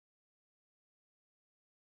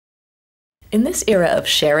In this era of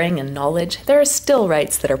sharing and knowledge, there are still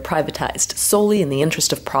rights that are privatized solely in the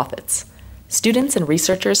interest of profits. Students and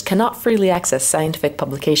researchers cannot freely access scientific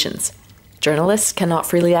publications. Journalists cannot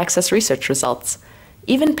freely access research results.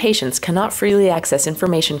 Even patients cannot freely access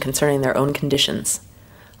information concerning their own conditions.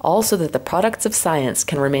 All so that the products of science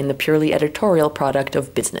can remain the purely editorial product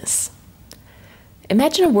of business.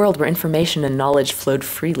 Imagine a world where information and knowledge flowed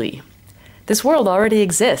freely. This world already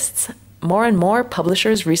exists. More and more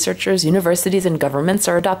publishers, researchers, universities, and governments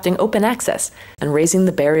are adopting open access and raising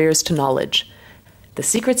the barriers to knowledge. The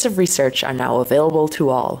secrets of research are now available to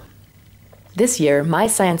all. This year,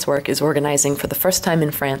 MyScienceWork is organizing for the first time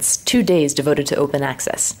in France 2 days devoted to open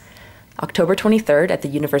access. October 23rd at the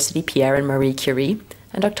University Pierre and Marie Curie,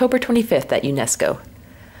 and October 25th at UNESCO.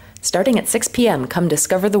 Starting at 6 p.m., come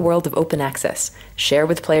discover the world of open access, share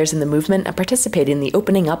with players in the movement, and participate in the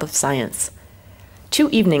opening up of science. 2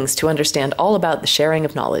 evenings to understand all about the sharing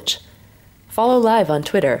of knowledge. Follow live on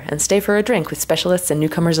Twitter and stay for a drink with specialists and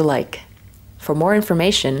newcomers alike. For more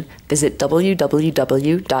information, visit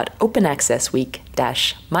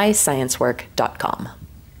www.openaccessweek-mysciencework.com.